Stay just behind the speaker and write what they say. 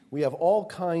We have all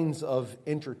kinds of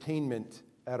entertainment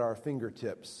at our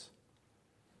fingertips.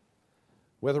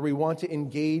 Whether we want to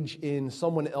engage in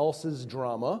someone else's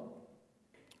drama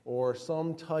or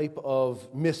some type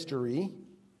of mystery,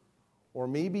 or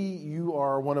maybe you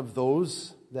are one of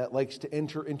those that likes to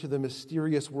enter into the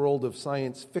mysterious world of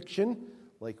science fiction,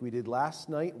 like we did last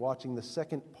night watching the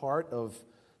second part of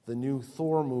the new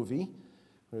Thor movie,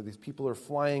 where these people are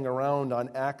flying around on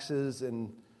axes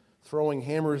and throwing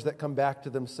hammers that come back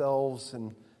to themselves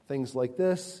and things like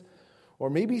this. Or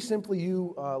maybe simply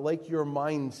you like your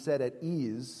mind set at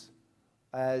ease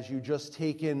as you just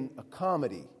take in a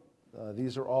comedy.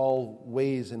 These are all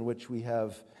ways in which we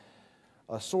have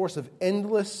a source of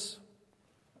endless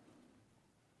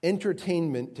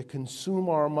entertainment to consume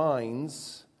our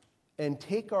minds and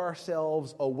take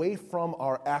ourselves away from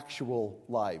our actual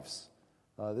lives.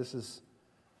 This is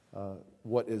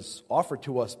what is offered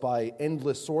to us by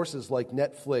endless sources like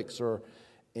Netflix or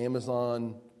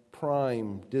Amazon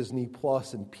Prime, Disney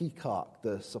Plus, and Peacock.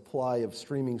 The supply of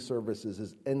streaming services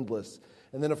is endless.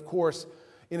 And then, of course,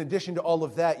 in addition to all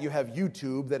of that, you have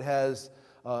YouTube that has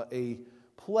a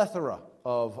plethora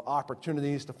of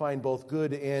opportunities to find both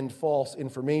good and false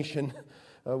information.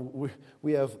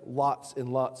 We have lots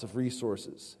and lots of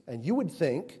resources. And you would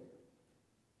think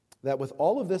that with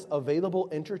all of this available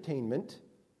entertainment,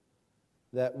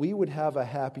 that we would have a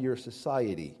happier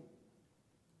society.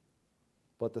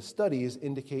 But the studies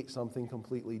indicate something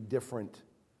completely different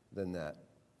than that.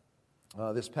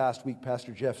 This past week,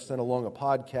 Pastor Jeff sent along a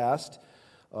podcast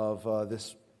of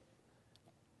this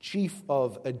chief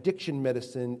of addiction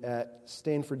medicine at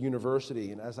Stanford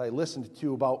University. And as I listened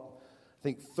to about, I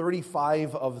think,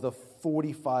 35 of the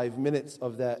 45 minutes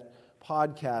of that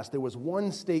podcast, there was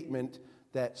one statement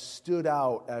that stood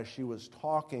out as she was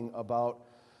talking about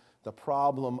the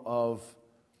problem of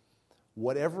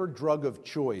whatever drug of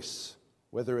choice,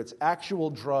 whether it's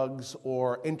actual drugs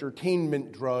or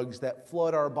entertainment drugs that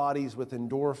flood our bodies with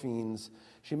endorphins.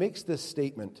 She makes this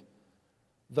statement: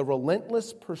 the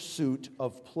relentless pursuit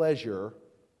of pleasure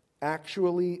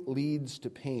actually leads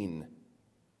to pain.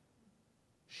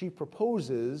 She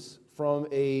proposes, from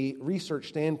a research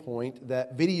standpoint,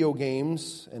 that video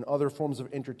games and other forms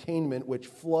of entertainment which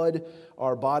flood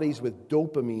our bodies with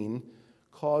dopamine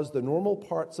cause the normal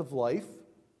parts of life,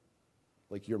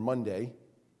 like your Monday,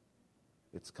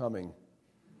 it's coming.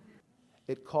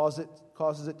 It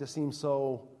causes it to seem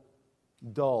so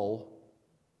dull,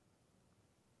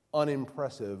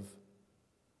 unimpressive,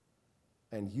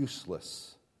 and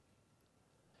useless.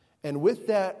 And with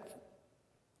that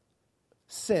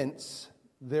sense,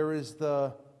 there is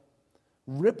the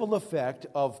ripple effect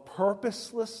of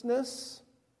purposelessness,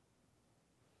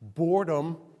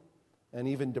 boredom, and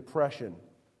even depression.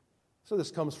 So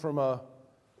this comes from a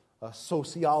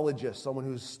sociologist, someone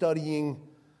who's studying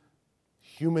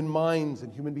human minds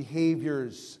and human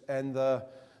behaviors and the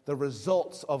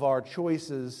results of our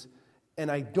choices.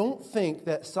 And I don't think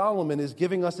that Solomon is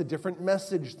giving us a different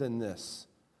message than this.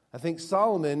 I think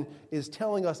Solomon is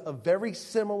telling us a very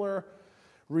similar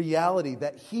reality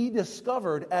that he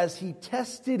discovered as he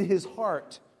tested his heart.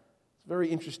 It's a very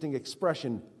interesting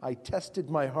expression. I tested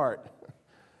my heart.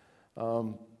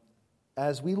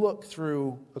 As we look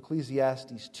through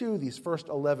Ecclesiastes 2, these first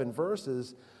 11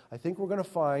 verses, I think we're going to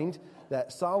find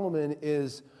that Solomon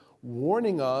is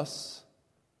warning us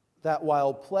that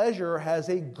while pleasure has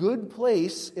a good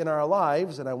place in our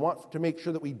lives, and I want to make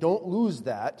sure that we don't lose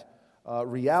that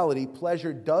reality,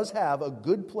 pleasure does have a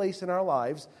good place in our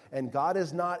lives, and God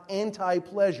is not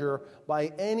anti-pleasure by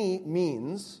any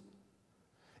means.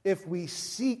 If we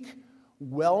seek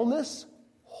wellness,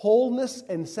 wholeness,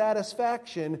 and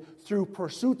satisfaction through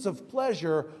pursuits of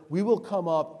pleasure, we will come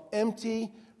up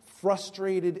empty,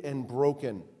 frustrated, and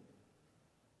broken.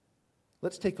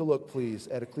 Let's take a look, please,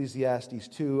 at Ecclesiastes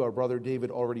 2. Our brother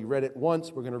David already read it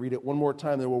once. We're going to read it one more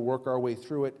time, then we'll work our way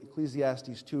through it.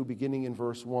 Ecclesiastes 2, beginning in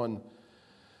verse 1.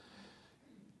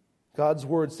 God's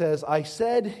word says, I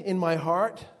said in my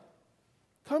heart,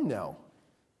 come now,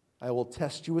 I will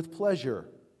test you with pleasure.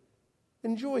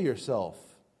 Enjoy yourself.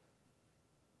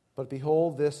 But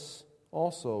behold, this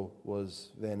also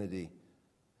was vanity.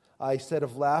 I said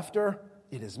of laughter,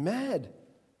 it is mad,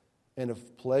 and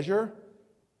of pleasure,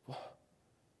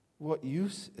 what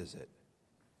use is it?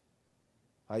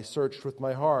 I searched with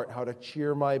my heart how to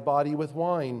cheer my body with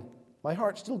wine, my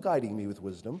heart still guiding me with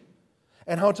wisdom,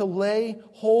 and how to lay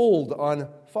hold on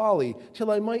folly,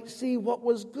 till I might see what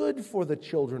was good for the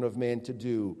children of man to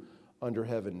do under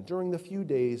heaven during the few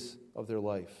days of their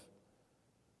life.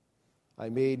 I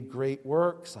made great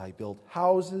works. I built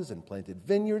houses and planted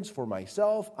vineyards for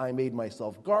myself. I made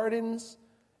myself gardens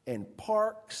and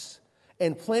parks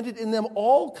and planted in them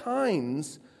all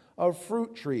kinds of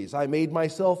fruit trees. I made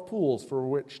myself pools for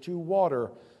which to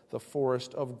water the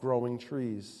forest of growing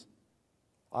trees.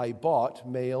 I bought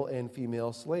male and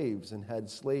female slaves and had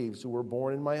slaves who were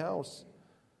born in my house.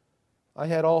 I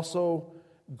had also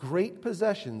great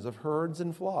possessions of herds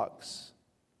and flocks,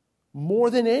 more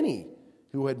than any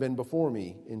who had been before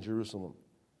me in Jerusalem.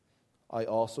 I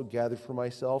also gathered for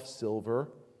myself silver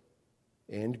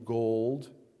and gold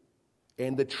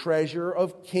and the treasure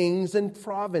of kings and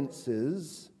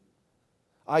provinces.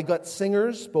 I got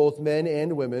singers, both men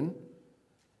and women,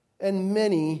 and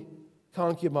many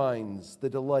concubines, the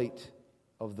delight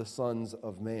of the sons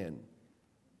of man.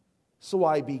 So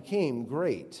I became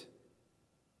great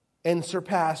and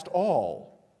surpassed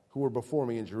all who were before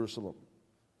me in Jerusalem.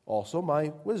 Also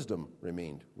my wisdom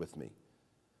remained with me.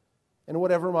 And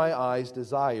whatever my eyes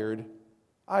desired,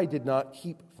 I did not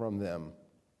keep from them.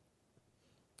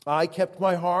 I kept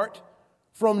my heart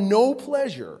from no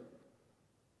pleasure,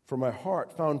 for my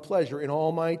heart found pleasure in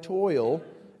all my toil,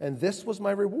 and this was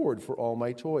my reward for all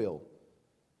my toil.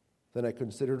 Then I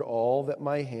considered all that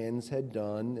my hands had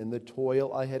done, and the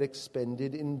toil I had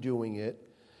expended in doing it,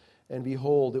 and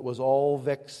behold, it was all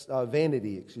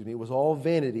vanity. It was all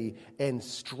vanity and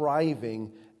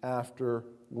striving after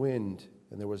wind,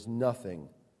 and there was nothing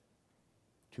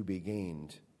to be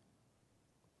gained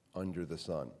under the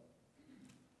sun.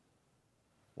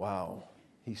 Wow.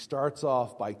 He starts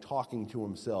off by talking to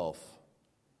himself.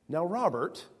 Now,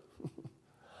 Robert,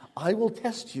 I will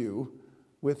test you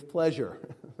with pleasure.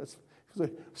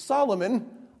 Solomon,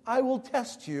 I will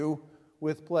test you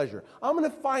with pleasure. I'm going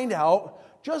to find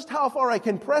out just how far I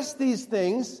can press these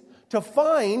things to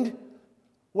find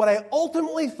what I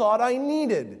ultimately thought I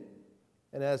needed.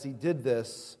 And as he did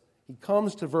this, he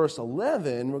comes to verse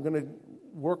 11. We're going to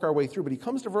work our way through, but he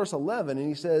comes to verse 11 and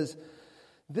he says,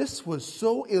 this was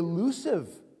so elusive.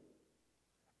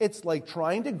 It's like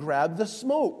trying to grab the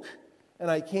smoke, and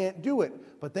I can't do it.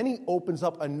 But then he opens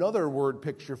up another word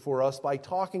picture for us by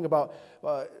talking about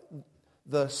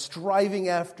the striving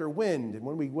after wind. And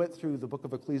when we went through the book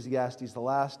of Ecclesiastes the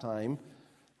last time,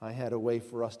 I had a way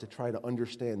for us to try to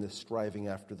understand this striving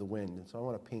after the wind. And so I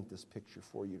want to paint this picture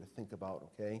for you to think about,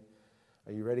 okay?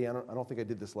 Are you ready? I don't think I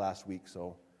did this last week,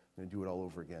 so I'm going to do it all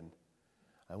over again.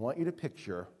 I want you to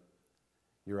picture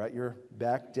you're at your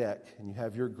back deck and you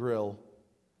have your grill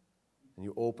and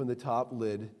you open the top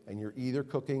lid and you're either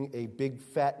cooking a big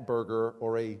fat burger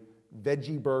or a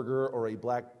veggie burger or a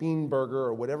black bean burger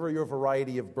or whatever your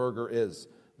variety of burger is.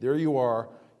 There you are,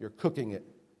 you're cooking it.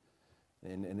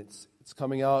 And it's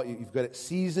coming out, you've got it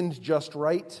seasoned just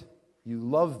right. You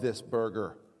love this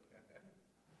burger.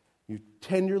 You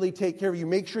tenderly take care of it. You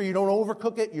make sure you don't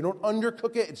overcook it, you don't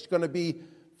undercook it. It's going to be,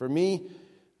 for me,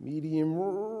 medium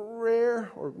rare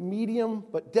or medium,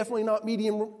 but definitely not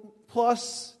medium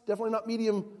plus, definitely not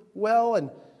medium well,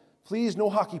 and please, no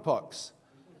hockey pucks.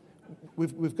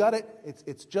 We've got it.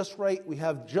 It's just right. We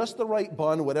have just the right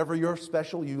bun, whatever your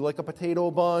special. You like a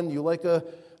potato bun, you like a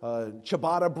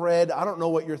ciabatta bread. I don't know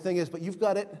what your thing is, but you've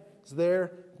got it. It's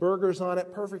there. Burgers on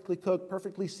it, perfectly cooked,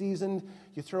 perfectly seasoned.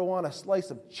 You throw on a slice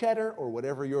of cheddar or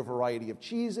whatever your variety of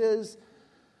cheese is.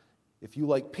 If you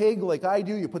like pig like I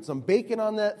do, you put some bacon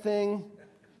on that thing.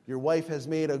 Your wife has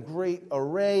made a great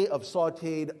array of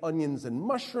sautéed onions and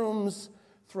mushrooms.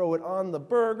 Throw it on the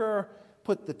burger.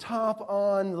 Put the top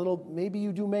on. Maybe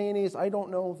you do mayonnaise. I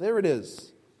don't know. There it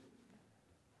is.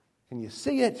 Can you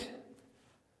see it?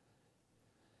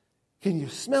 Can you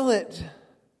smell it?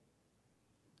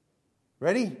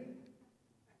 Ready?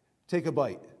 Take a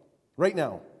bite. Right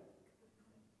now.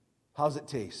 How's it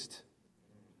taste?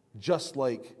 Just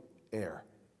like air.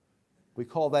 We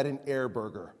call that an air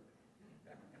burger.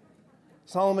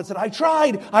 Solomon said, I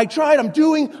tried, I'm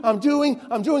doing.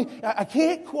 I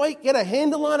can't quite get a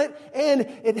handle on it, and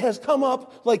it has come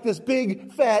up like this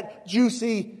big, fat,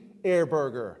 juicy air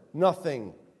burger.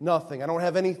 Nothing. I don't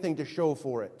have anything to show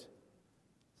for it.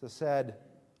 It's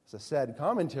a sad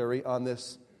commentary on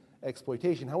this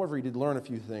exploitation. However, he did learn a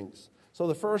few things. So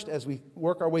the first, as we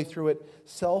work our way through it,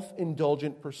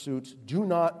 self-indulgent pursuits do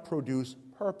not produce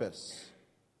purpose.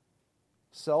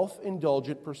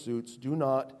 Self-indulgent pursuits do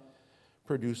not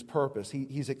produce purpose.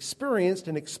 He's experienced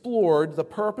and explored the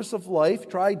purpose of life,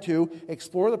 tried to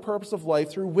explore the purpose of life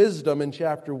through wisdom in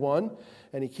chapter 1,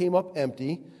 and he came up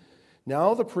empty.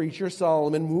 Now the preacher,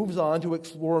 Solomon, moves on to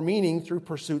explore meaning through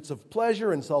pursuits of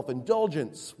pleasure and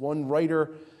self-indulgence. One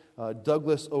writer,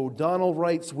 Douglas O'Donnell,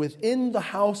 writes, within the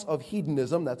house of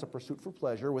hedonism, that's a pursuit for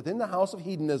pleasure, within the house of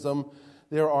hedonism,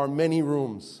 there are many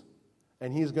rooms.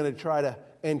 And he's going to try to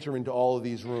enter into all of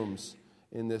these rooms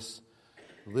in this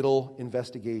little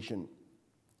investigation.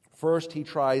 First, he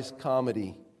tries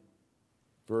comedy.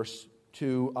 Verse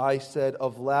 2, I said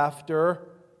of laughter,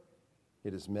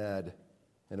 it is mad,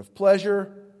 and of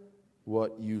pleasure,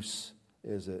 what use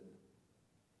is it?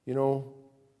 You know,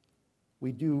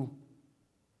 we do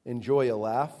enjoy a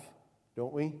laugh,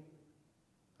 don't we?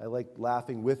 I like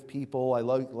laughing with people. I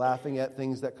like laughing at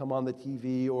things that come on the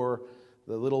TV or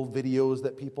the little videos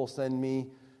that people send me.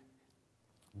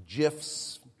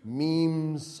 GIFs,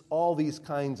 memes, all these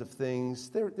kinds of things.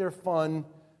 They're fun.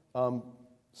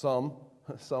 Some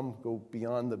go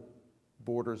beyond the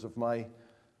borders of my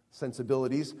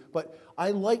sensibilities. But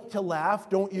I like to laugh,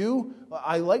 don't you?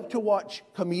 I like to watch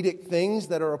comedic things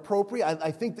that are appropriate.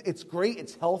 I think it's great.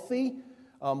 It's healthy.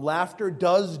 Laughter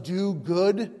does do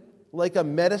good like a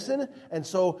medicine. And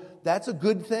so that's a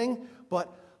good thing.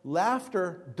 But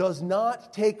laughter does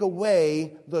not take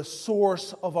away the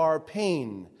source of our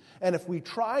pain. And if we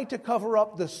try to cover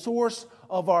up the source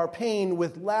of our pain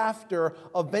with laughter,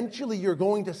 eventually you're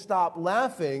going to stop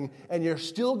laughing and you're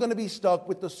still going to be stuck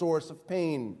with the source of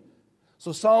pain.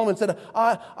 So Solomon said,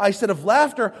 I said of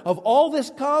laughter, of all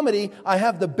this comedy, I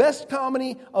have the best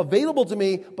comedy available to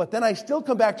me, but then I still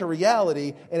come back to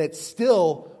reality and it's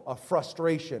still a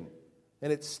frustration.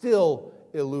 And it's still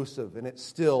elusive and it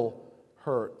still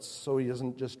hurts. So he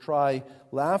doesn't just try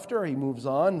laughter. He moves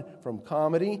on from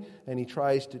comedy and he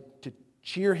tries to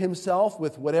cheer himself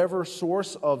with whatever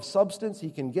source of substance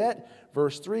he can get.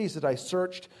 Verse 3 says, I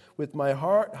searched with my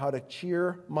heart how to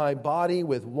cheer my body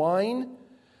with wine.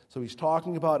 So he's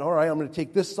talking about, all right, I'm going to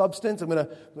take this substance.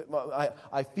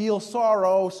 I feel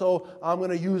sorrow, so I'm going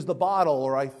to use the bottle.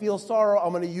 Or I feel sorrow,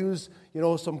 I'm going to use,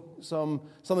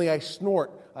 something I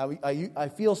snort. I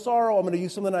feel sorrow, I'm going to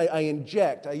use something I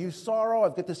inject. I use sorrow,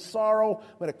 I've got this sorrow.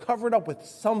 I'm going to cover it up with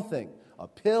something, a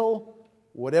pill,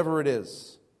 whatever it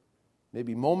is.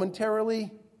 Maybe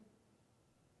momentarily,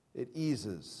 it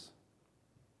eases.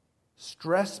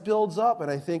 Stress builds up, and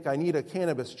I think I need a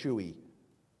cannabis chewy.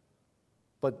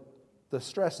 But the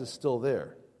stress is still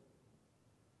there.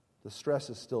 The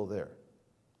stress is still there.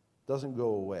 Doesn't go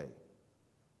away.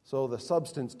 So the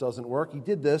substance doesn't work. He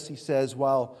did this, he says,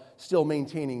 while still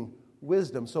maintaining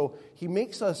wisdom. So he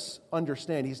makes us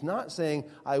understand. He's not saying,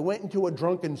 I went into a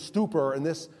drunken stupor and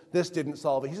this didn't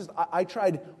solve it. He says, I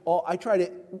tried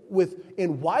it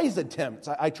in wise attempts.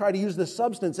 I tried to use this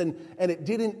substance and it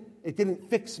didn't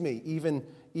fix me,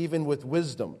 even with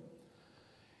wisdom.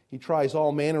 He tries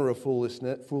all manner of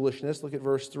foolishness. Look at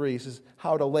verse 3. He says,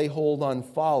 how to lay hold on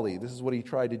folly. This is what he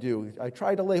tried to do. I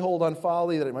tried to lay hold on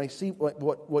folly that it might see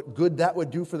what good that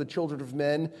would do for the children of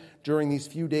men during these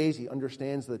few days. He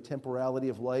understands the temporality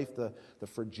of life, the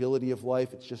fragility of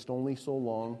life. It's just only so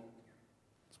long.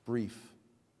 It's brief.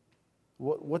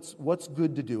 What's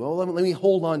good to do? Well, let me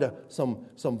hold on to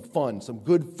some fun, some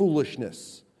good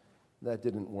foolishness. That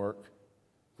didn't work.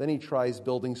 Then he tries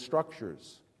building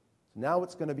structures. Now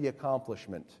it's going to be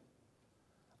accomplishment.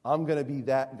 I'm going to be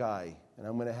that guy, and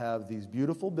I'm going to have these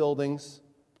beautiful buildings.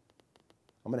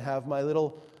 I'm going to have my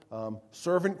little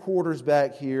servant quarters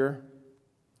back here,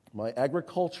 my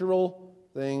agricultural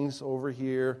things over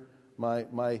here,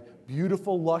 my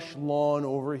beautiful lush lawn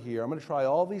over here. I'm going to try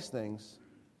all these things.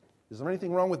 Is there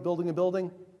anything wrong with building a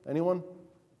building? Anyone?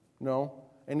 No.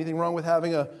 Anything wrong with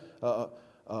having a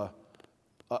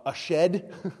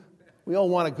shed? We all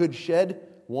want a good shed.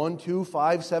 1, 2,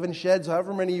 5, 7 sheds,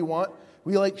 however many you want.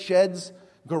 We like sheds,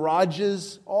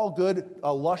 garages, all good.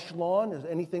 A lush lawn. Is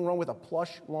anything wrong with a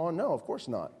plush lawn? No, of course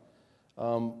not.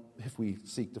 If we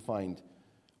seek to find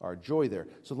our joy there.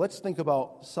 So let's think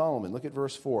about Solomon. Look at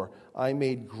verse 4. I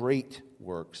made great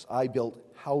works. I built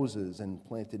houses and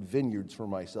planted vineyards for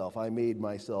myself. I made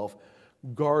myself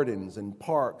gardens and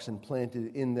parks and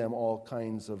planted in them all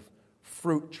kinds of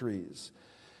fruit trees.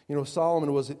 You know,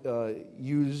 Solomon was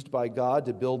used by God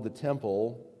to build the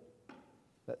temple.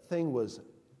 That thing was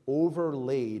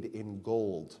overlaid in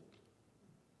gold.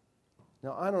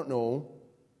 Now, I don't know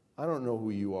who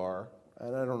you are,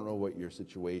 and I don't know what your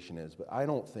situation is, but I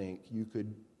don't think you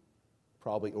could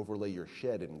probably overlay your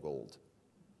shed in gold.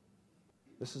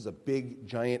 This is a big,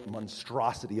 giant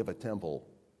monstrosity of a temple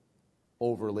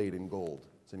overlaid in gold.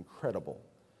 It's incredible.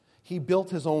 He built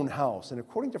his own house, and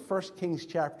according to 1 Kings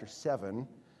chapter 7,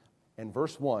 and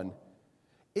verse 1,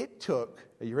 it took,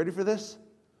 are you ready for this?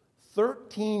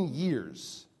 13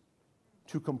 years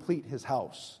to complete his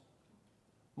house.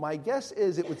 My guess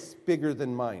is it was bigger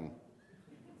than mine.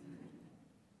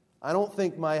 I don't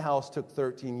think my house took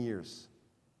 13 years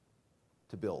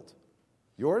to build.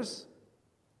 Yours?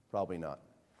 Probably not.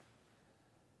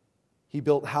 He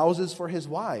built houses for his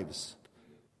wives.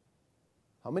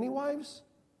 How many wives?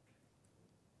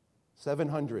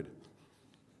 700.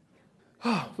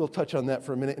 We'll touch on that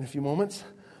for a minute in a few moments.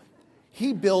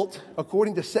 He built,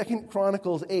 according to 2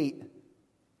 Chronicles 8,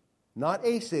 not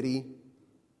a city,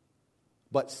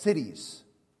 but cities.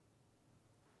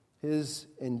 His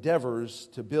endeavors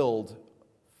to build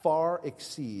far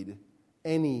exceed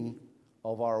any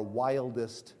of our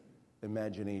wildest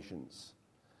imaginations.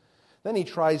 Then he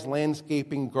tries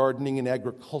landscaping, gardening, and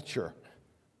agriculture.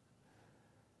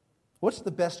 What's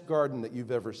the best garden that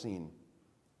you've ever seen?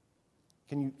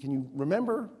 Can you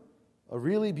remember a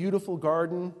really beautiful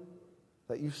garden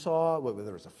that you saw, whether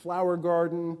it was a flower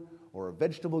garden or a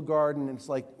vegetable garden? And it's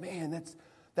like, man,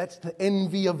 that's the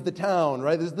envy of the town,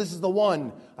 right? This is the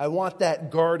one. I want that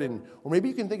garden. Or maybe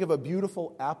you can think of a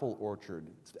beautiful apple orchard.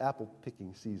 It's apple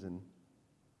picking season.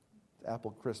 It's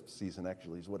apple crisp season,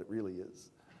 actually, is what it really is.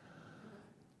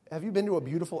 Have you been to a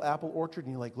beautiful apple orchard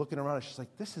and you're like looking around? It's just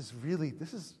like, this is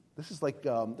like,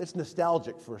 it's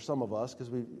nostalgic for some of us because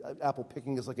apple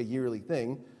picking is like a yearly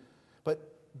thing.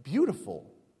 But beautiful.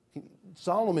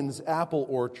 Solomon's apple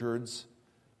orchards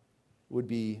would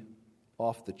be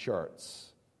off the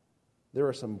charts. There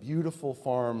are some beautiful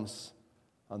farms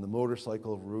on the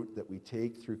motorcycle route that we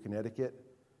take through Connecticut.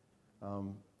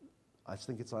 I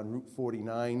think it's on Route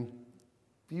 49.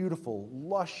 Beautiful,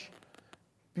 lush,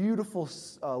 beautiful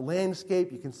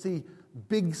landscape. You can see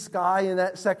big sky in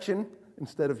that section.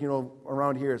 Instead of,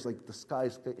 around here, it's like the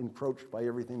sky's encroached by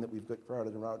everything that we've got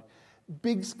crowded around.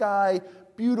 Big sky,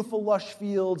 beautiful lush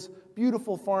fields,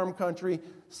 beautiful farm country.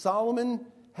 Solomon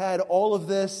had all of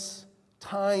this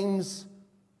times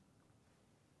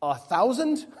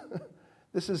 1,000.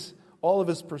 This is all of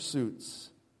his pursuits.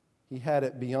 He had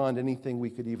it beyond anything we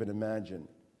could even imagine.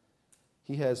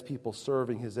 He has people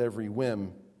serving his every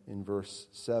whim in verse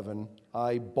 7.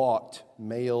 I bought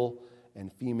male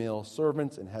and female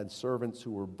servants and had servants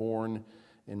who were born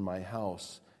in my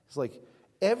house. It's like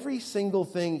every single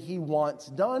thing he wants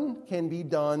done can be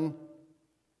done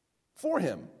for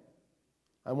him.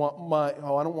 I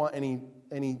don't want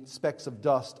any specks of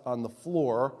dust on the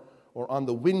floor or on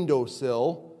the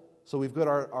windowsill, so we've got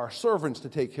our servants to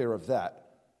take care of that.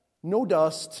 No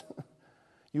dust.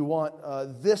 You want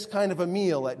this kind of a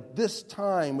meal at this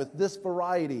time with this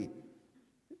variety.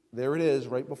 There it is,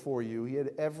 right before you. He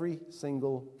had every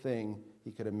single thing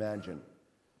he could imagine.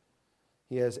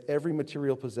 He has every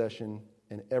material possession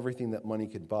and everything that money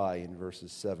could buy in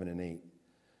verses 7 and 8.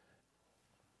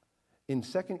 In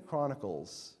 2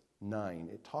 Chronicles 9,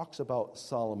 it talks about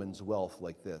Solomon's wealth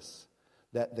like this,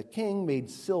 that the king made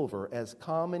silver as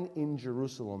common in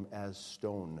Jerusalem as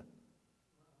stone.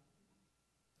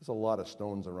 There's a lot of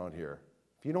stones around here.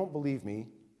 If you don't believe me,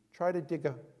 try to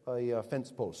dig a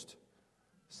fence post.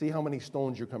 See how many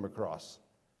stones you come across.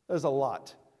 There's a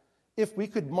lot. If we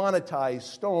could monetize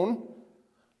stone,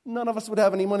 none of us would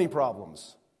have any money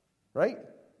problems, right?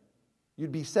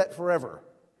 You'd be set forever.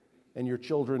 And your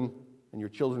children and your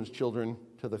children's children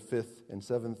to the 5th and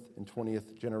 7th and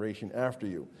 20th generation after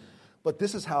you. But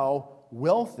this is how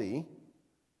wealthy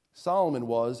Solomon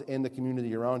was and the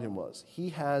community around him was. He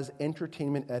has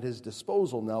entertainment at his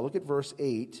disposal. Now look at verse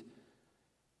 8.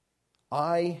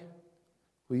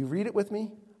 Will you read it with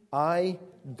me? I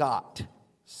got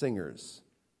singers.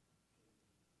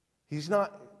 He's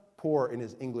not poor in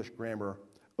his English grammar.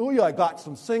 Oh yeah, I got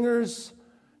some singers.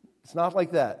 It's not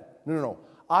like that. No.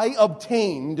 I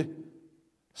obtained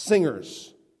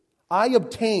singers. I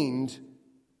obtained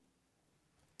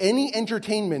any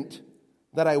entertainment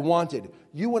that I wanted.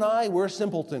 You and I, we're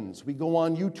simpletons. We go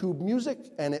on YouTube Music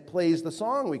and it plays the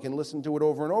song. We can listen to it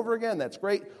over and over again. That's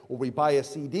great. Or we buy a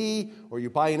CD or you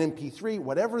buy an MP3.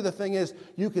 Whatever the thing is,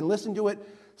 you can listen to it.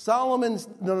 Solomon's,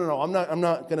 no. I'm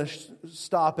not going to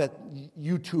stop at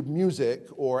YouTube Music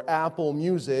or Apple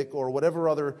Music or whatever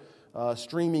other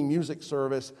streaming music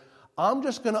service. I'm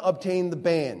just going to obtain the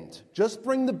band. Just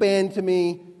bring the band to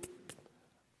me.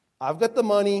 I've got the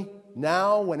money.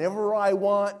 Now, whenever I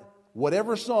want,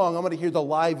 whatever song, I'm going to hear the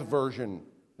live version.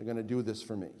 They're going to do this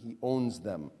for me. He owns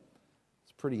them.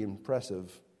 It's pretty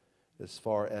impressive as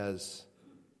far as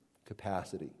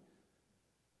capacity.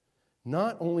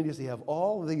 Not only does he have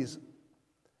all of these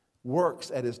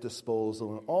works at his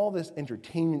disposal and all this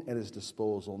entertainment at his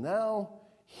disposal, now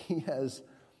he has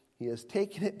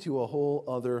taken it to a whole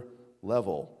other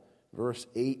level. Verse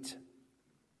 8,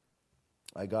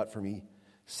 I got for me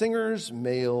singers,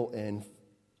 male and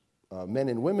men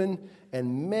and women,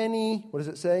 and many, what does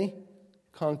it say?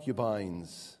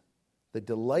 Concubines, the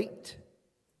delight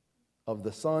of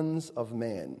the sons of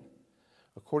man.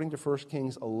 According to 1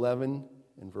 Kings 11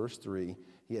 and verse 3,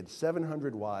 he had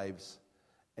 700 wives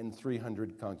and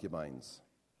 300 concubines.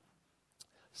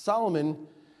 Solomon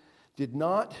did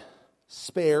not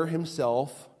spare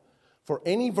himself for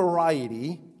any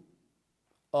variety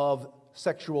of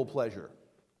sexual pleasure.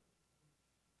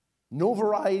 No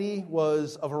variety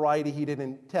was a variety he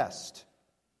didn't test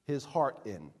his heart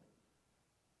in.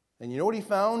 And you know what he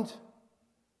found?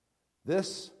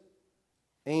 This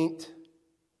ain't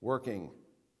working.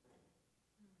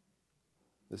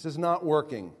 This is not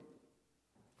working.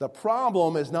 The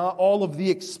problem is not all of the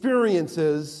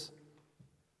experiences.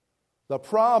 The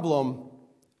problem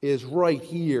is right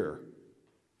here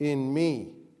in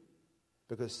me.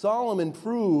 Because Solomon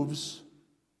proves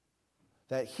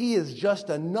that he is just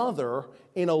another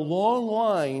in a long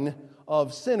line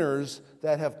of sinners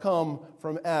that have come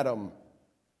from Adam.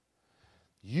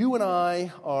 You and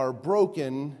I are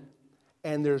broken,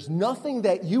 and there's nothing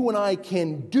that you and I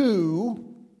can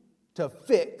do to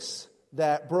fix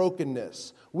that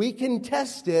brokenness. We can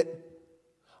test it.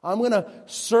 I'm going to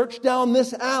search down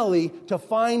this alley to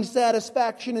find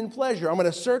satisfaction and pleasure. I'm going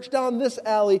to search down this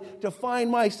alley to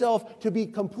find myself to be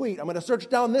complete. I'm going to search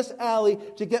down this alley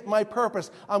to get my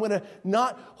purpose. I'm going to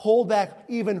not hold back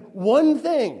even one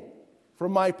thing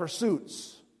from my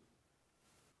pursuits.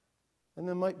 And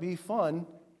they might be fun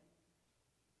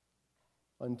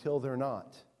until they're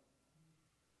not.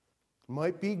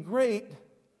 Might be great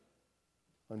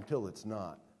until it's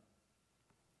not.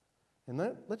 And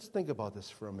let's think about this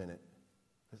for a minute,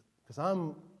 because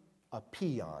I'm a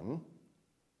peon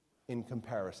in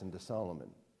comparison to Solomon.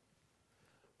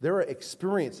 There are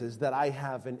experiences that I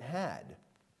haven't had.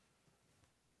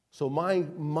 So my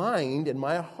mind and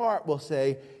my heart will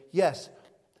say, yes,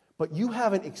 but you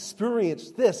haven't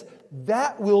experienced this.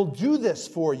 That will do this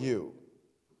for you.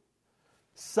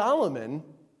 Solomon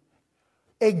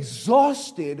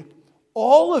exhausted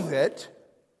all of it.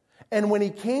 And when he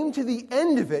came to the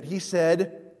end of it, he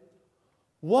said,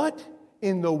 what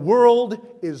in the world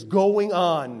is going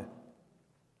on?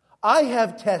 I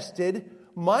have tested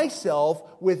myself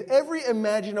with every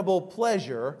imaginable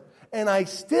pleasure, and I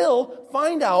still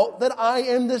find out that I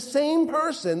am the same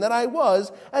person that I was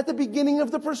at the beginning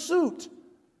of the pursuit.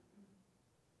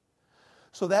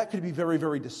 So that could be very,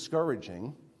 very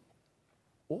discouraging,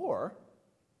 or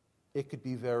it could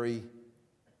be very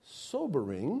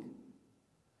sobering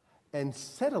and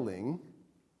settling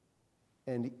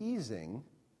and easing,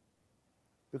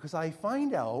 because I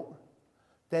find out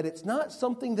that it's not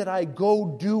something that I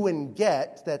go do and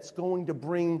get that's going to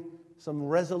bring some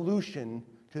resolution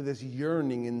to this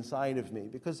yearning inside of me.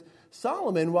 Because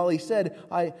Solomon, while he said,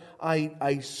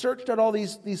 I searched out all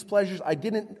these pleasures, I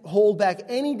didn't hold back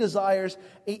any desires,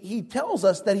 he tells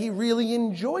us that he really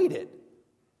enjoyed it.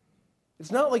 It's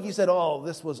not like he said, oh,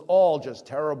 this was all just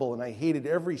terrible, and I hated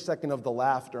every second of the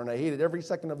laughter, and I hated every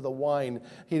second of the wine,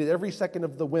 hated every second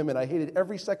of the women, I hated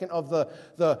every second of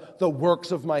the works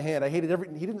of my hand. I hated every.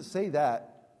 He didn't say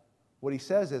that. What he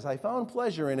says is, I found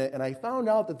pleasure in it, and I found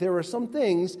out that there are some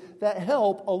things that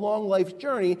help along life's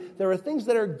journey. There are things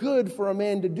that are good for a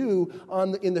man to do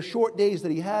in the short days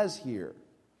that he has here.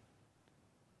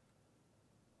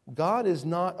 God is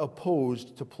not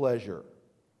opposed to pleasure.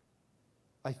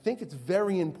 I think it's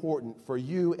very important for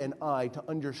you and I to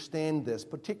understand this,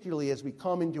 particularly as we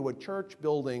come into a church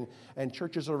building, and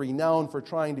churches are renowned for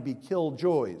trying to be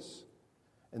killjoys.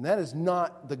 And that is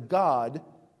not the God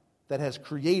that has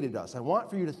created us. I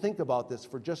want for you to think about this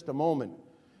for just a moment.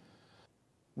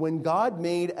 When God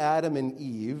made Adam and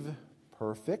Eve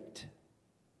perfect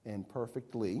and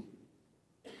perfectly,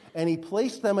 and he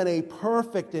placed them in a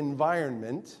perfect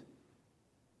environment,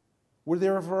 were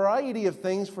there a variety of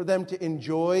things for them to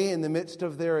enjoy in the midst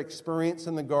of their experience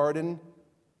in the garden?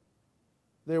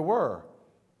 There were.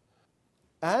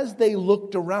 As they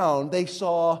looked around, they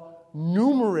saw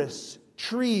numerous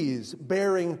trees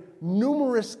bearing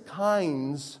numerous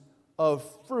kinds of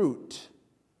fruit.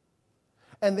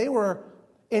 And they were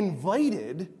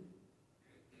invited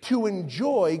to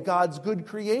enjoy God's good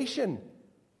creation.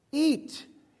 Eat,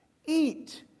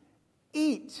 eat,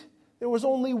 eat. There was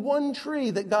only one tree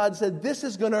that God said, this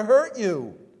is going to hurt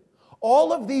you.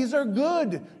 All of these are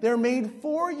good. They're made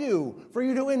for you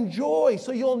to enjoy,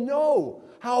 so you'll know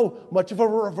how much of a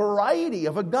variety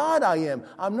of a God I am.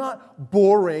 I'm not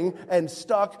boring and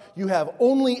stuck. You have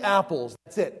only apples.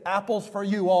 That's it. Apples for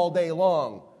you all day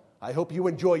long. I hope you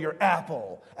enjoy your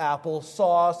apple. Apple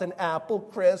sauce and apple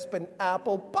crisp and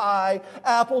apple pie.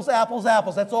 Apples, apples,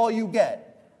 apples. That's all you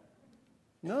get.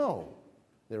 No.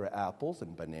 There are apples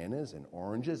and bananas and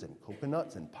oranges and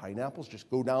coconuts and pineapples. Just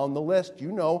go down the list.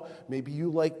 You know, maybe you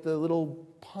like the little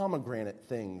pomegranate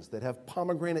things that have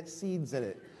pomegranate seeds in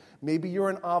it. Maybe you're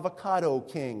an avocado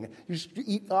king. You just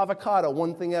eat avocado,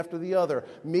 one thing after the other.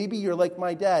 Maybe you're like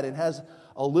my dad and has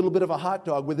a little bit of a hot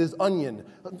dog with his onion.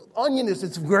 Onion is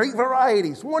its great variety.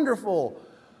 It's wonderful.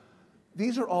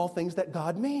 These are all things that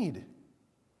God made.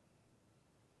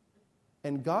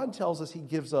 And God tells us He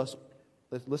gives us,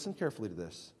 listen carefully to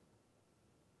this,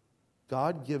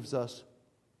 God gives us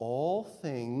all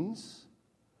things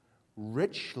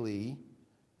richly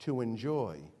to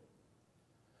enjoy.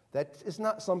 That is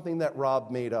not something that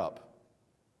Rob made up.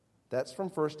 That's from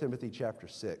 1 Timothy chapter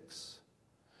 6.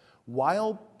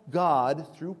 While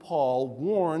God, through Paul,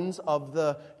 warns of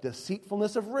the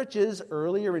deceitfulness of riches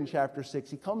earlier in chapter 6,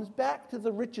 he comes back to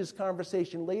the riches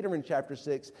conversation later in chapter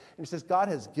 6, and he says, God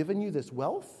has given you this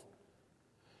wealth.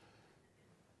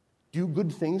 Do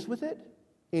good things with it,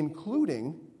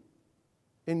 including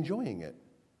enjoying it.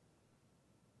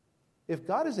 If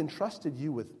God has entrusted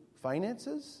you with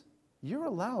finances, you're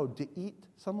allowed to eat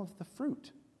some of the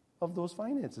fruit of those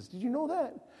finances. Did you know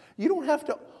that? You don't have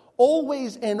to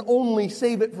always and only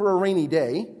save it for a rainy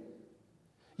day.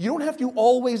 You don't have to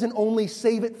always and only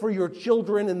save it for your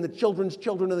children and the children's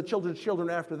children and the children's children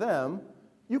after them.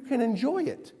 You can enjoy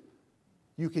it.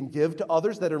 You can give to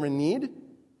others that are in need.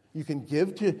 You can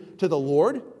give to the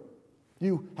Lord.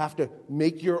 You have to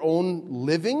make your own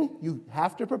living. You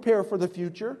have to prepare for the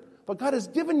future. But God has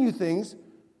given you things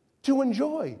to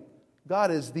enjoy.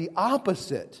 God is the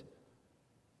opposite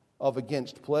of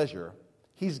against pleasure.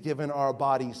 He's given our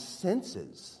bodies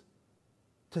senses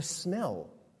to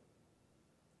smell,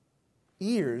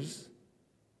 ears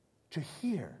to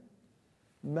hear,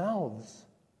 mouths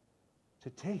to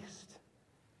taste,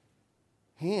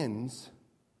 hands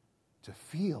to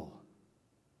feel.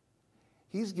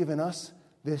 He's given us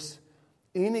this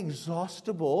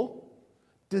inexhaustible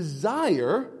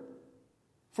desire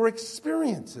for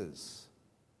experiences.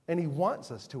 And He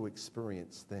wants us to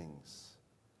experience things.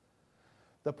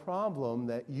 The problem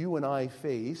that you and I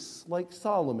face, like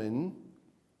Solomon,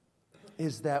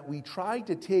 is that we try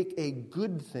to take a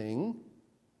good thing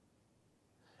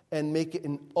and make it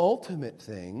an ultimate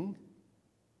thing,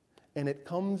 and it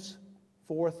comes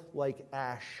forth like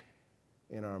ash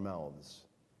in our mouths.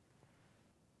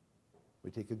 We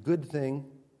take a good thing,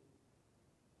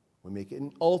 we make it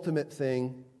an ultimate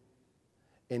thing.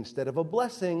 Instead of a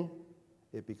blessing,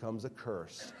 it becomes a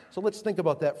curse. So let's think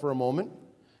about that for a moment.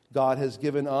 God has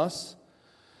given us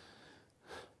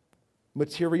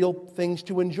material things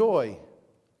to enjoy.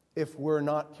 If we're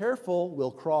not careful,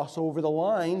 we'll cross over the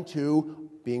line to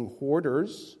being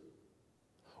hoarders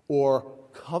or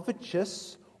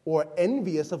covetous or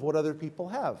envious of what other people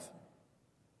have.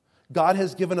 God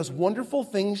has given us wonderful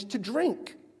things to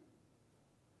drink.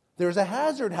 There's a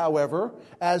hazard, however,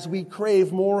 as we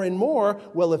crave more and more.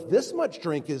 Well, if this much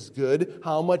drink is good,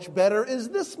 how much better is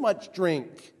this much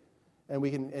drink? And we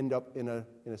can end up in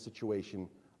a situation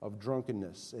of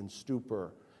drunkenness and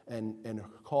stupor and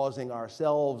causing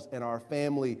ourselves and our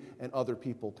family and other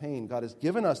people pain. God has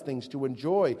given us things to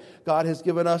enjoy. God has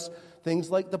given us things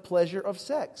like the pleasure of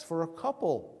sex for a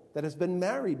couple that has been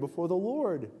married before the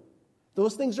Lord.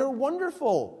 Those things are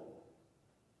wonderful.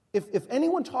 If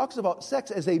anyone talks about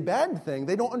sex as a bad thing,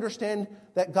 they don't understand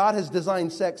that God has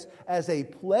designed sex as a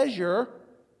pleasure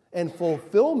and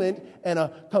fulfillment and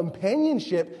a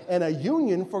companionship and a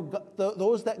union for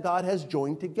those that God has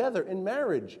joined together in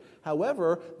marriage.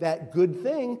 However, that good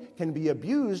thing can be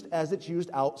abused as it's used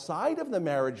outside of the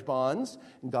marriage bonds,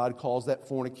 and God calls that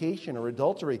fornication or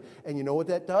adultery. And you know what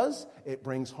that does? It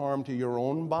brings harm to your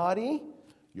own body,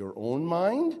 your own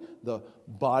mind, the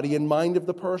body and mind of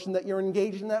the person that you're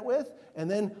engaged in that with,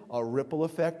 and then a ripple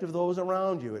effect of those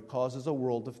around you. It causes a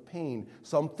world of pain.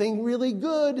 Something really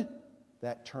good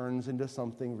that turns into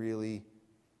something really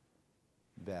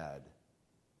bad.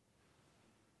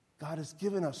 God has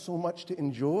given us so much to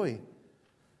enjoy.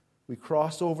 We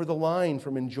cross over the line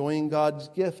from enjoying God's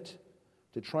gift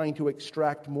to trying to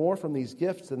extract more from these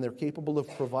gifts than they're capable of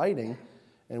providing,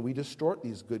 and we distort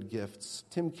these good gifts.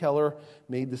 Tim Keller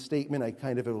made the statement, I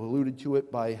kind of alluded to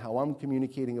it by how I'm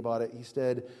communicating about it. He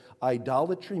said,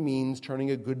 idolatry means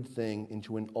turning a good thing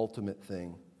into an ultimate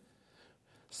thing.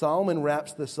 Solomon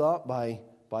wraps this up by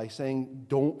saying,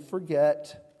 don't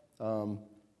forget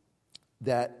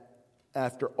that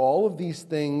after all of these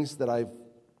things that I've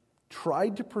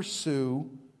tried to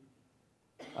pursue,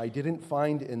 I didn't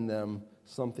find in them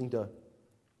something to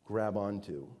grab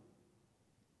onto.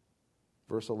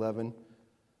 Verse 11,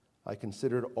 I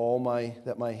considered all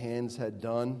that my hands had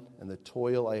done and the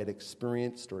toil I had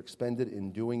experienced or expended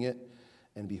in doing it,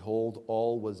 and behold,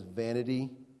 all was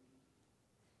vanity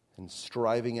and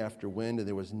striving after wind, and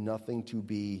there was nothing to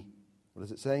be, what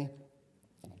does it say?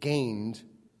 Gained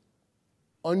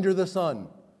under the sun.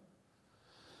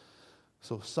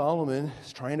 So Solomon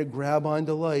is trying to grab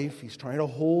onto life. He's trying to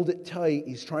hold it tight.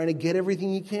 He's trying to get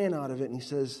everything he can out of it. And he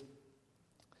says,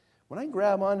 when I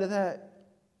grab onto that,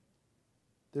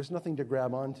 there's nothing to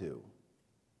grab onto.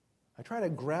 I try to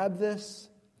grab this,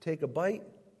 take a bite.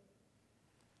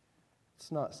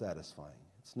 It's not satisfying.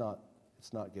 It's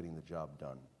not getting the job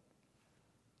done.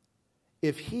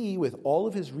 If he, with all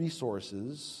of his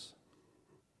resources,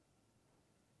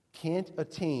 can't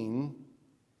attain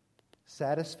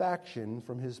satisfaction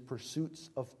from his pursuits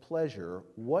of pleasure,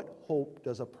 what hope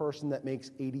does a person that makes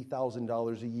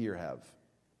 $80,000 a year have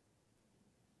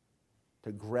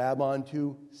to grab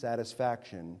onto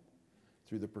satisfaction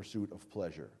through the pursuit of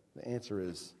pleasure? The answer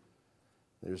is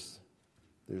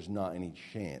there's not any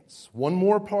chance. One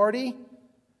more party,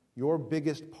 your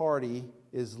biggest party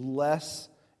is less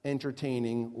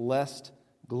entertaining, less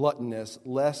gluttonous,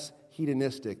 less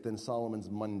hedonistic than Solomon's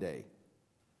Monday.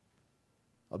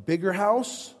 A bigger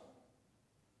house,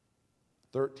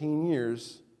 13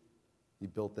 years, he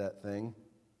built that thing,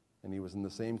 and he was in the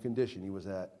same condition he was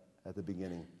at the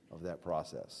beginning of that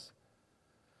process.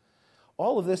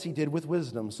 All of this he did with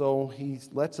wisdom. So he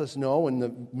lets us know in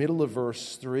the middle of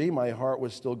verse 3, my heart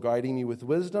was still guiding me with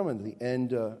wisdom. And at the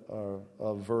end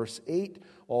of verse 8,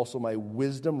 also my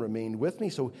wisdom remained with me.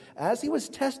 So as he was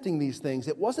testing these things,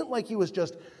 it wasn't like he was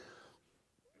just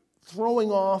throwing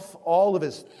off all of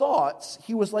his thoughts.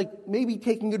 He was like maybe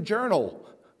taking a journal.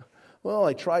 Well,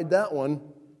 I tried that one.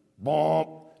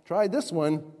 Bomb. Tried this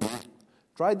one.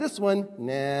 Tried this one.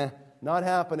 Nah. Not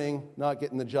happening, not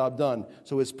getting the job done.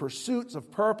 So his pursuits of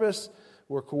purpose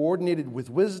were coordinated with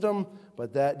wisdom,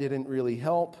 but that didn't really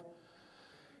help.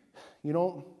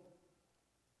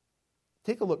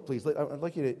 Take a look, please. I'd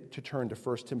like you to turn to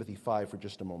 1 Timothy 5 for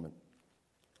just a moment.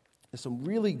 There's some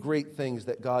really great things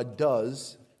that God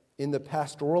does in the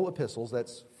pastoral epistles.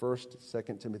 That's 1st,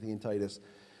 2nd Timothy, and Titus.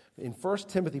 In 1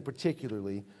 Timothy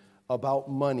particularly, about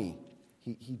money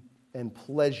and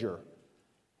pleasure.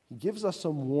 He gives us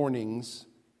some warnings.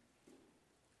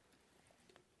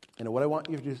 And what I want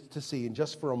you to see, and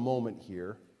just for a moment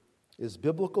here, is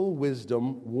biblical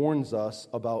wisdom warns us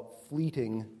about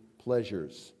fleeting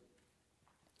pleasures.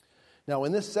 Now,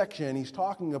 in this section, he's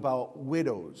talking about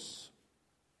widows,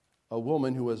 a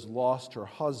woman who has lost her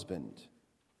husband,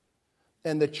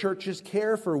 and the church's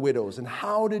care for widows and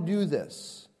how to do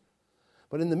this.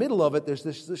 But in the middle of it, there's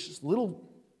this little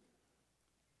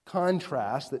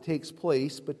contrast that takes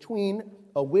place between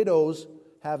a widow's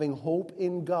having hope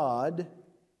in God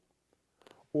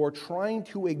or trying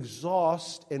to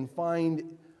exhaust and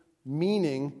find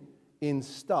meaning in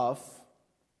stuff.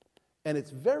 And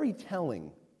it's very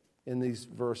telling in these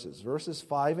verses. Verses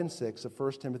 5 and 6 of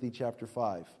 1 Timothy chapter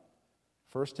 5.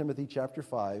 1 Timothy chapter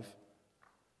 5.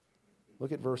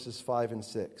 Look at verses 5 and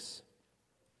 6.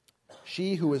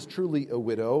 She who is truly a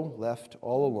widow, left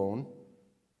all alone,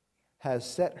 has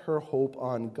set her hope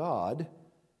on God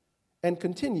and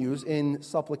continues in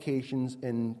supplications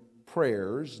and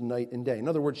prayers night and day. In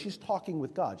other words, she's talking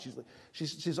with God.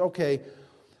 She's okay,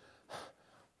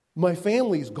 my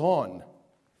family's gone,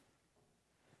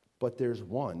 but there's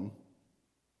one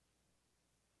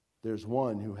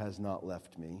who has not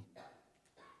left me.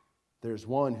 There's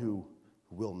one who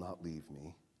will not leave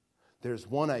me. There's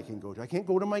one I can go to. I can't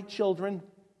go to my children.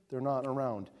 They're not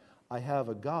around. I have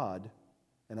a God,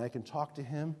 and I can talk to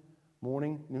him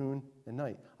morning, noon, and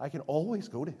night. I can always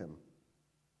go to him.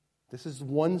 This is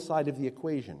one side of the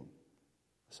equation.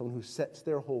 Someone who sets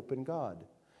their hope in God.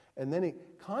 And then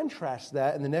it contrasts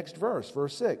that in the next verse,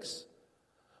 verse 6.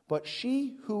 But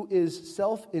she who is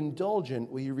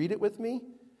self-indulgent, will you read it with me?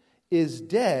 Is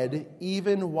dead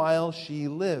even while she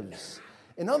lives.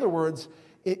 In other words,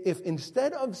 if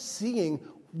instead of seeing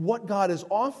what God is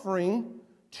offering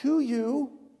to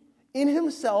you in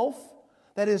himself,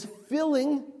 that is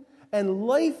filling and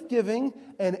life-giving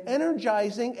and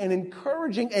energizing and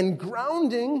encouraging and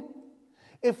grounding,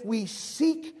 if we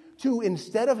seek to,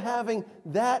 instead of having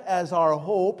that as our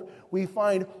hope, we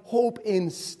find hope in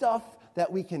stuff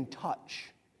that we can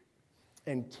touch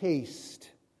and taste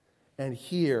and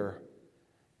hear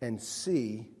and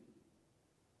see,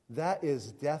 that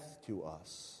is death to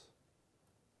us.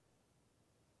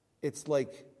 It's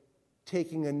like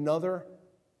taking another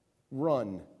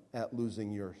run at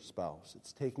losing your spouse.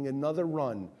 It's taking another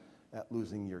run at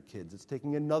losing your kids. It's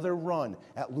taking another run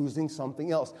at losing something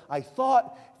else. I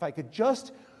thought if I could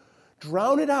just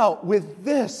drown it out with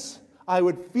this, I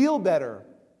would feel better.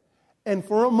 And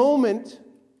for a moment,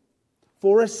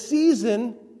 for a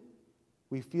season,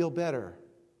 we feel better.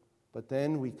 But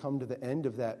then we come to the end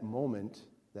of that moment,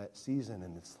 that season,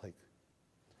 and it's like,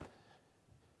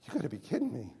 You got to be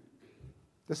kidding me.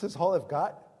 This is all I've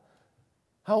got?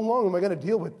 How long am I going to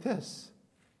deal with this?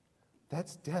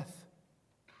 That's death.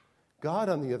 God,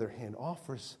 on the other hand,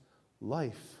 offers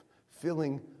life,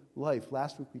 filling life.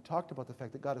 Last week we talked about the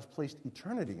fact that God has placed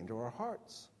eternity into our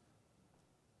hearts.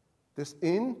 This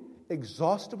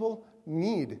inexhaustible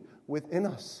need within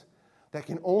us that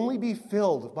can only be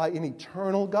filled by an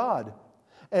eternal God.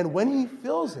 And when He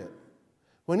fills it,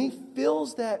 when He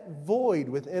fills that void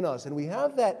within us, and we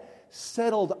have that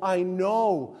settled, I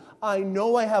know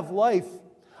I have life,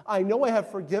 I know I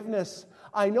have forgiveness,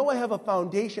 I know I have a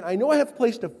foundation, I know I have a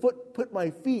place to put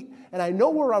my feet, and I know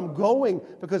where I'm going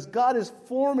because God is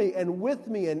for me and with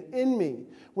me and in me.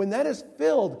 When that is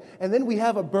filled, and then we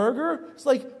have a burger, it's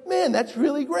like, man, that's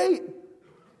really great.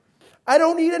 I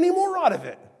don't need any more out of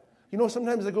it. You know,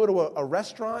 sometimes I go to a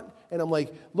restaurant and I'm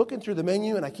like looking through the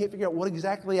menu and I can't figure out what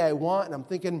exactly I want, and I'm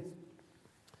thinking,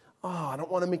 I don't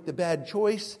want to make the bad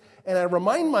choice. And I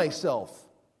remind myself,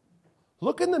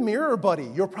 look in the mirror, buddy.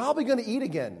 You're probably going to eat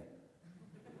again.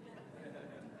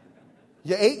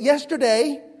 You ate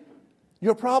yesterday.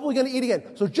 You're probably going to eat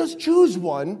again. So just choose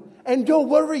one and don't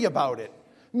worry about it.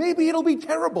 Maybe it'll be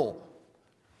terrible.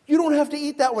 You don't have to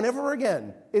eat that one ever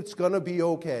again. It's going to be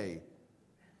okay.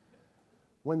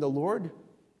 When the Lord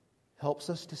helps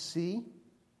us to see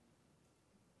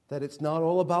that it's not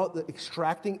all about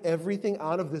extracting everything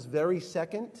out of this very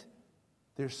second,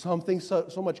 there's something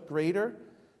so much greater,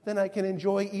 then I can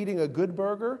enjoy eating a good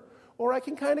burger, or I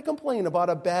can kind of complain about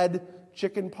a bad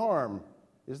chicken parm.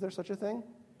 Is there such a thing?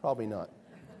 Probably not.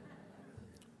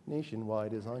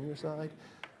 Nationwide is on your side.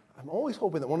 I'm always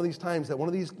hoping that one of these times that one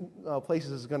of these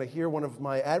places is going to hear one of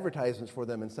my advertisements for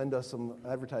them and send us some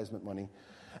advertisement money.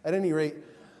 At any rate,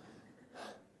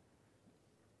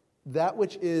 that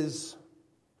which is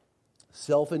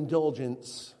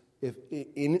self-indulgence, if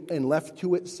and left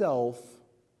to itself,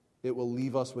 it will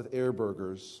leave us with air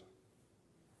burgers.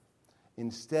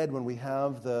 Instead, when we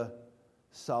have the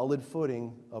solid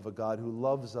footing of a God who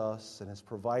loves us and has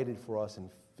provided for us and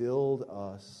filled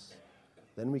us,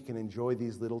 then we can enjoy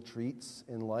these little treats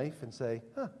in life and say,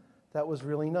 that was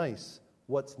really nice.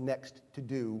 What's next to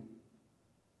do?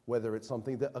 Whether it's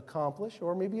something to accomplish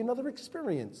or maybe another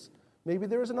experience. Maybe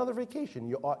there is another vacation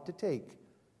you ought to take.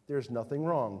 There's nothing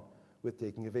wrong with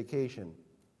taking a vacation.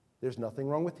 There's nothing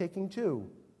wrong with taking two,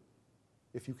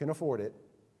 if you can afford it.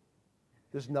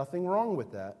 There's nothing wrong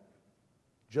with that.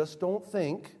 Just don't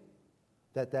think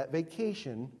that that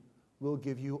vacation will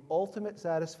give you ultimate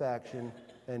satisfaction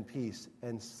and peace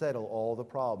and settle all the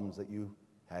problems that you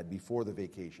had before the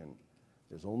vacation.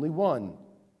 There's only one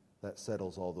that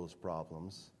settles all those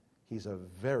problems. He's a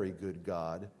very good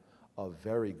God, a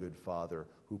very good Father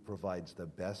who provides the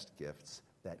best gifts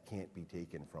that can't be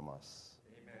taken from us.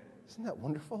 Amen. Isn't that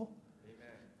wonderful?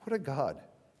 Amen. What a God.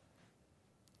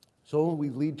 So we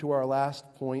lead to our last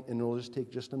point, and we'll just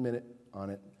take just a minute on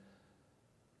it.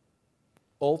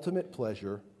 Ultimate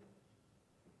pleasure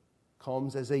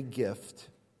comes as a gift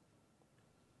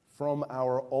from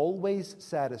our always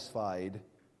satisfied,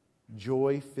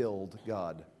 joy-filled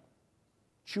God.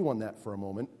 Chew on that for a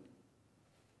moment.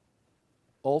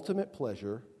 Ultimate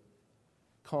pleasure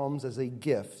comes as a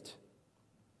gift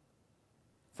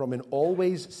from an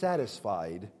always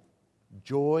satisfied,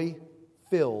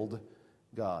 joy-filled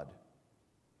God.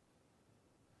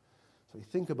 So you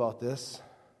think about this.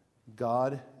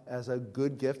 God, as a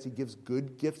good gift, He gives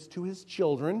good gifts to His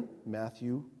children.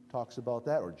 Matthew talks about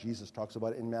that, or Jesus talks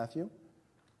about it in Matthew.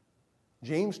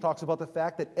 James talks about the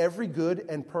fact that every good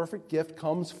and perfect gift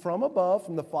comes from above,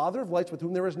 from the Father of lights, with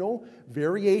whom there is no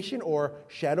variation or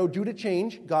shadow due to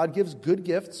change. God gives good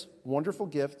gifts, wonderful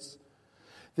gifts.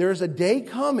 There is a day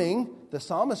coming, the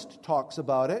psalmist talks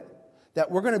about it,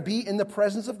 that we're going to be in the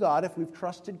presence of God if we've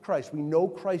trusted Christ. We know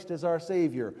Christ as our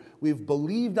Savior. We've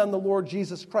believed on the Lord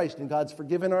Jesus Christ, and God's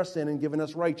forgiven our sin and given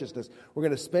us righteousness. We're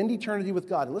going to spend eternity with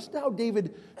God. And listen to how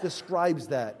David describes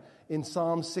that in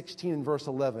Psalm 16 and verse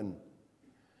 11.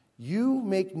 You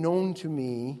make known to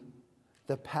me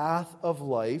the path of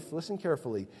life. Listen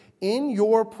carefully. In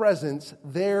your presence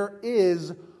there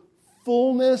is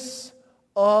fullness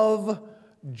of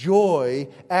joy.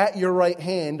 At your right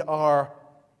hand are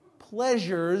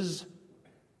pleasures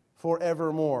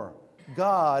forevermore.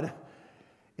 God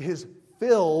is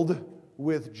filled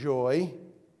with joy.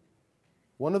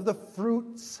 One of the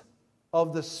fruits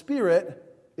of the Spirit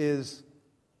is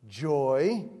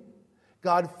joy.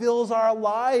 God fills our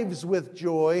lives with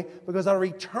joy because our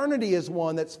eternity is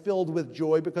one that's filled with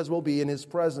joy because we'll be in His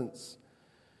presence.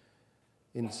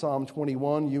 In Psalm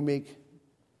 21, you make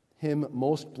Him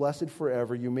most blessed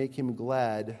forever. You make Him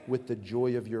glad with the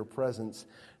joy of your presence.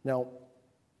 Now,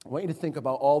 I want you to think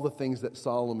about all the things that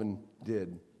Solomon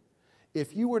did.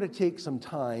 If you were to take some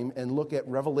time and look at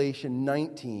Revelation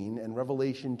 19 and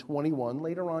Revelation 21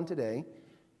 later on today,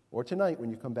 or tonight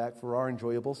when you come back for our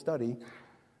enjoyable study,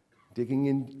 digging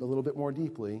in a little bit more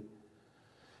deeply,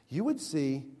 you would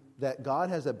see that God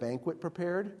has a banquet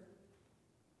prepared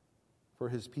for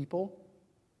his people.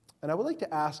 And I would like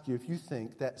to ask you if you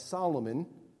think that Solomon,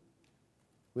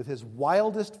 with his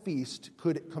wildest feast,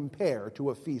 could compare to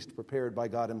a feast prepared by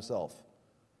God himself.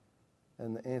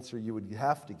 And the answer you would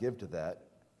have to give to that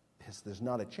is there's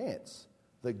not a chance.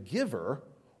 The giver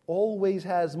always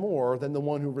has more than the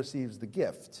one who receives the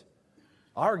gift.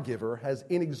 Our giver has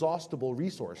inexhaustible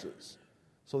resources.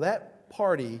 So that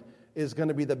party is going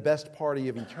to be the best party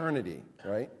of eternity,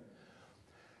 right?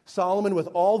 Solomon, with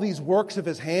all these works of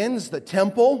his hands, the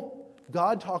temple,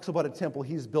 God talks about a temple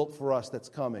he's built for us that's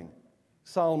coming.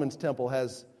 Solomon's temple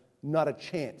has not a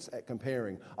chance at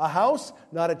comparing. A house,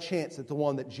 not a chance at the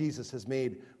one that Jesus has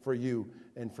made for you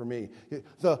and for me.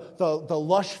 The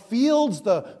lush fields,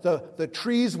 the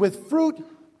trees with fruit,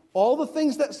 all the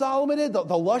things that Solomon did,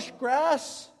 the lush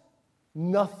grass,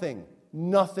 nothing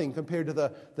compared to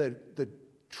the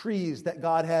trees that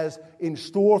God has in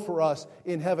store for us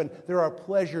in heaven. There are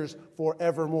pleasures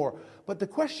forevermore. But the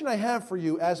question I have for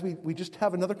you as we just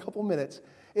have another couple minutes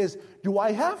is, do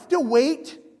I have to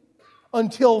wait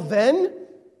until then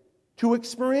to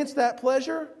experience that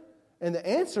pleasure? And the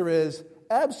answer is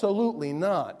absolutely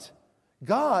not.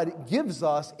 God gives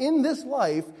us in this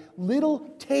life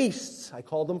little tastes. I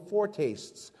call them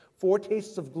foretastes.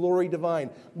 Foretastes of glory divine.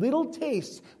 Little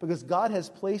tastes because God has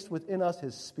placed within us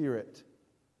his Spirit.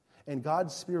 And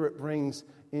God's Spirit brings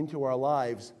into our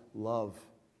lives love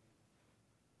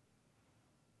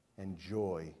and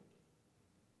joy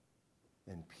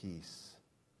and peace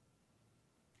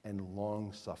and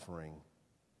long-suffering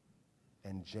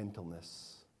and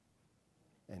gentleness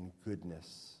and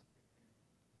goodness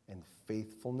and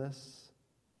faithfulness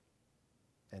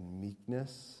and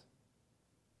meekness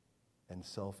and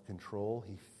self-control.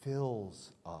 He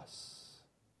fills us.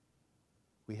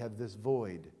 We have this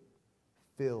void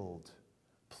filled.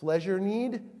 Pleasure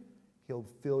need, he'll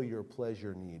fill your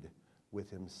pleasure need with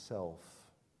himself.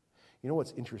 You know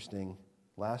what's interesting?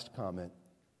 Last comment.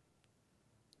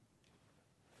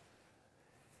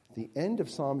 The end of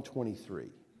Psalm 23.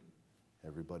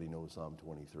 Everybody knows Psalm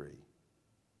 23.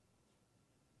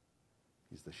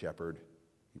 He's the shepherd.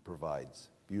 He provides.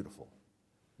 Beautiful.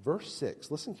 Verse 6.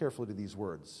 Listen carefully to these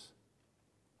words.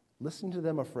 Listen to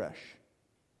them afresh.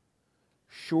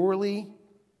 Surely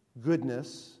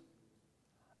goodness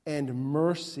and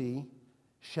mercy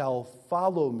shall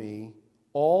follow me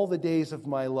all the days of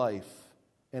my life,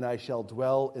 and I shall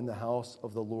dwell in the house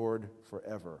of the Lord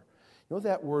forever. You know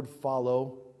that word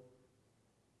follow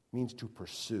means to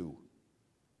pursue.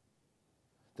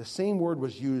 The same word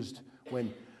was used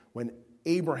when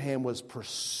Abraham was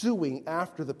pursuing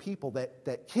after the people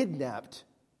that kidnapped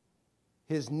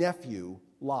his nephew,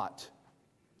 Lot.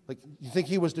 Like, you think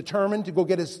he was determined to go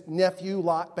get his nephew,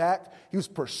 Lot, back? He was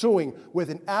pursuing with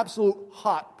an absolute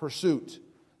hot pursuit.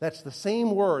 That's the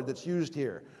same word that's used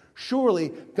here. Surely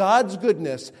God's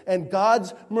goodness and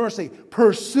God's mercy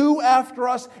pursue after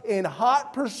us in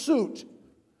hot pursuit.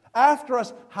 After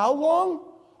us, how long?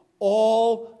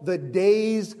 All the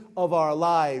days of our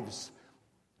lives.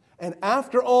 And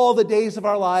after all the days of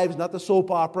our lives, not the soap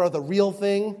opera, the real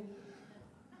thing,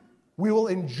 we will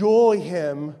enjoy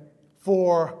him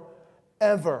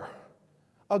forever.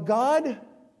 A God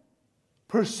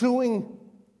pursuing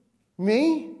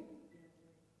me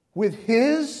with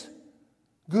his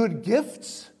good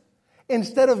gifts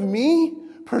instead of me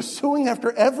pursuing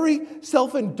after every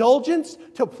self-indulgence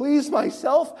to please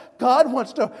myself. God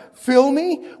wants to fill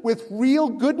me with real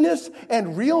goodness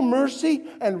and real mercy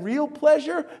and real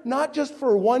pleasure, not just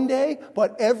for one day,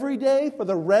 but every day for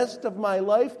the rest of my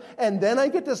life, and then I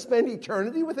get to spend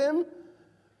eternity with him?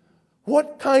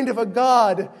 What kind of a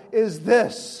God is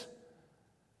this?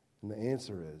 And the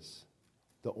answer is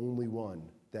the only one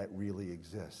that really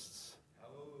exists.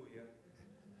 Hallelujah.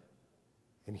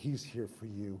 And he's here for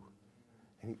you.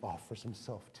 And he offers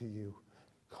himself to you.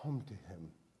 Come to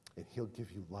him, and he'll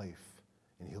give you life,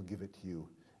 and he'll give it to you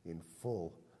in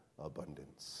full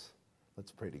abundance.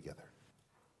 Let's pray together.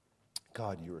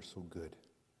 God, you are so good.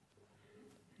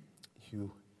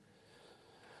 You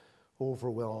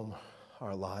overwhelm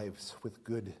our lives with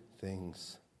good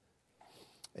things.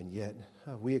 And yet,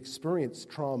 we experience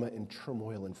trauma and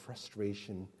turmoil and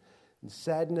frustration and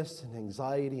sadness and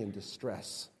anxiety and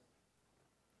distress.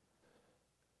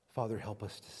 Father, help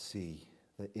us to see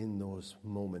that in those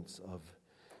moments of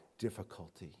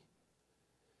difficulty,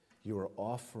 you are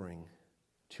offering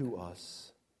to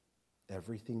us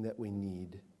everything that we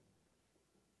need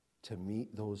to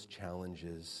meet those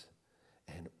challenges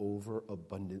and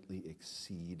overabundantly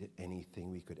exceed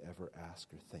anything we could ever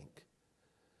ask or think.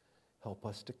 Help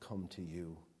us to come to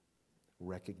you,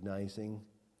 recognizing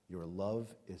your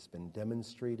love has been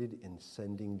demonstrated in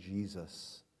sending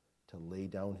Jesus to lay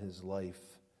down his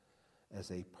life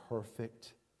as a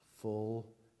perfect, full,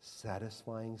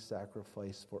 satisfying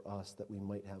sacrifice for us that we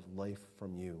might have life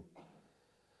from you.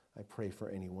 I pray for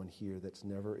anyone here that's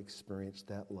never experienced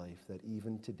that life, that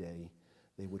even today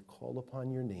they would call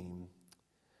upon your name,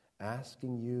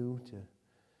 asking you to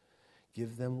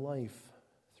give them life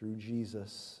through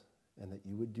Jesus, and that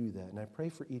you would do that. And I pray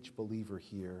for each believer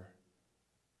here.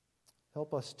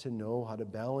 Help us to know how to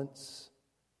balance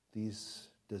these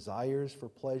desires for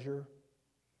pleasure,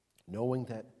 knowing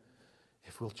that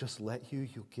if we'll just let you,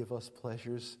 you'll give us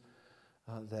pleasures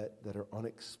that are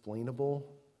unexplainable.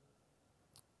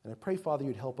 And I pray, Father,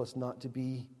 you'd help us not to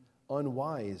be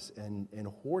unwise and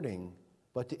hoarding,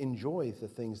 but to enjoy the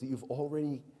things that you've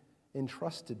already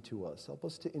entrusted to us. Help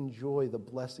us to enjoy the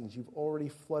blessings you've already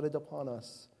flooded upon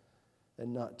us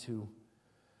and not to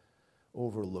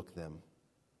overlook them.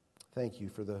 Thank you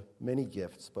for the many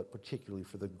gifts, but particularly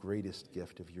for the greatest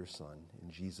gift of your Son.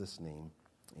 In Jesus' name,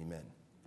 amen.